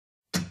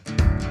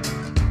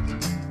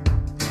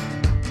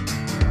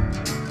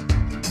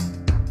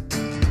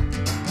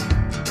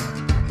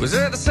Was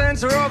at the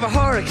center of a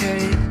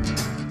hurricane,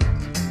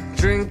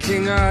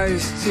 drinking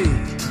iced tea.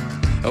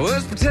 I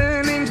was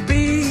pretending to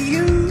be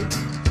you,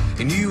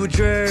 and you were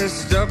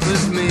dressed up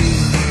as me.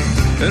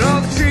 And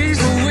all the trees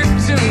were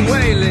whipped and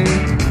wailing,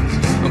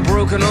 and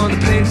broken on the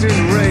painted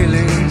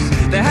railings.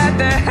 They had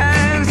their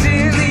hands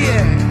in the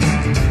air,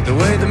 the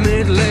way the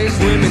middle-aged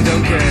women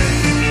don't care.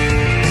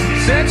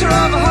 Center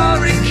of a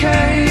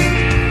hurricane,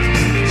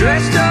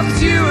 dressed up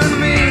as you and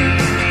me.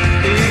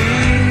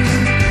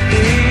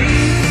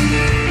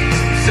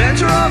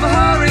 Center of a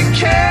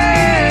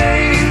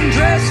hurricane,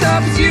 dressed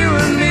up as you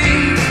and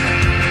me.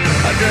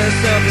 I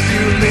dressed up as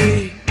you and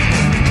me.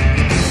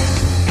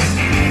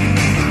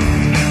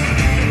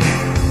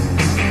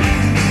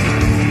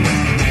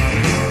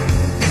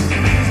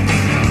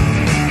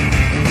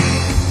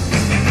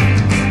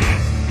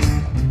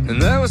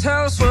 And there was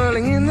hell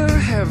swirling in the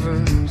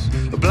heavens,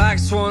 black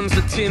swans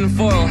with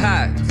tinfoil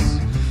hats,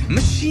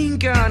 machine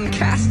gun,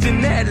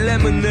 castanet,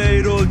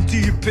 lemonade, all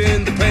deep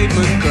in the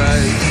pavement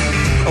grave.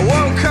 I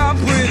woke up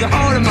with a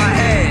hole in my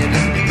head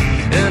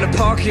and a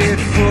pocket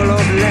full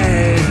of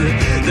lead.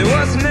 There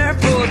was an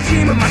airport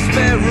team in my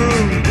spare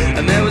room,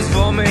 and there was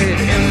vomit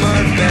in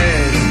my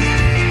bed.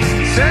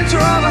 Center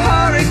of a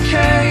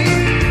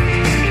hurricane,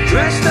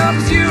 dressed up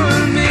as you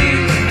and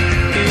me.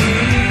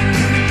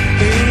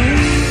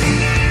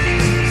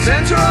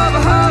 Center of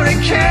a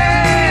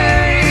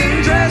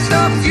hurricane, dressed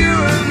up as you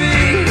and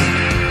me.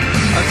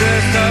 I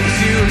dressed up as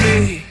you and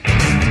me.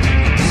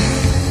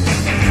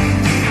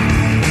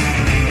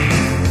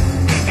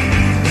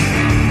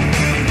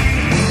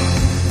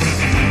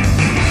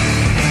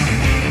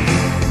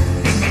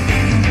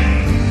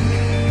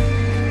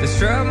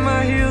 Strap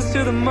my heels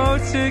to the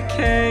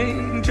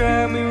motorcade,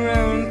 drive me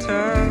round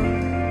town.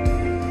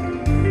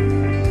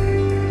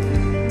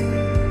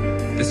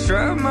 They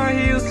strap my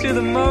heels to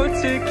the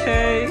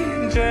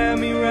motorcade, drive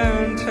me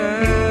round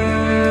town.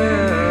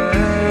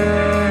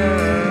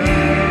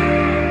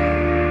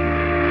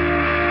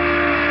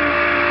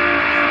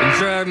 And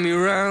drive me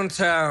round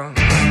town.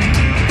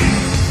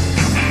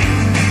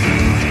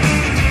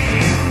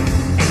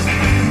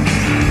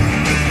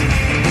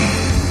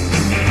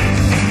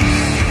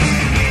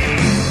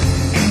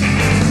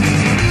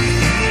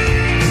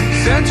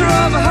 Center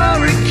of a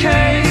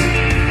hurricane,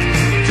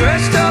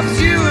 dressed up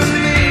as you and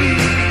me.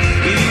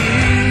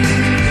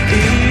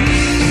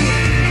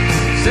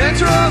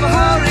 Center of a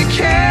hurricane.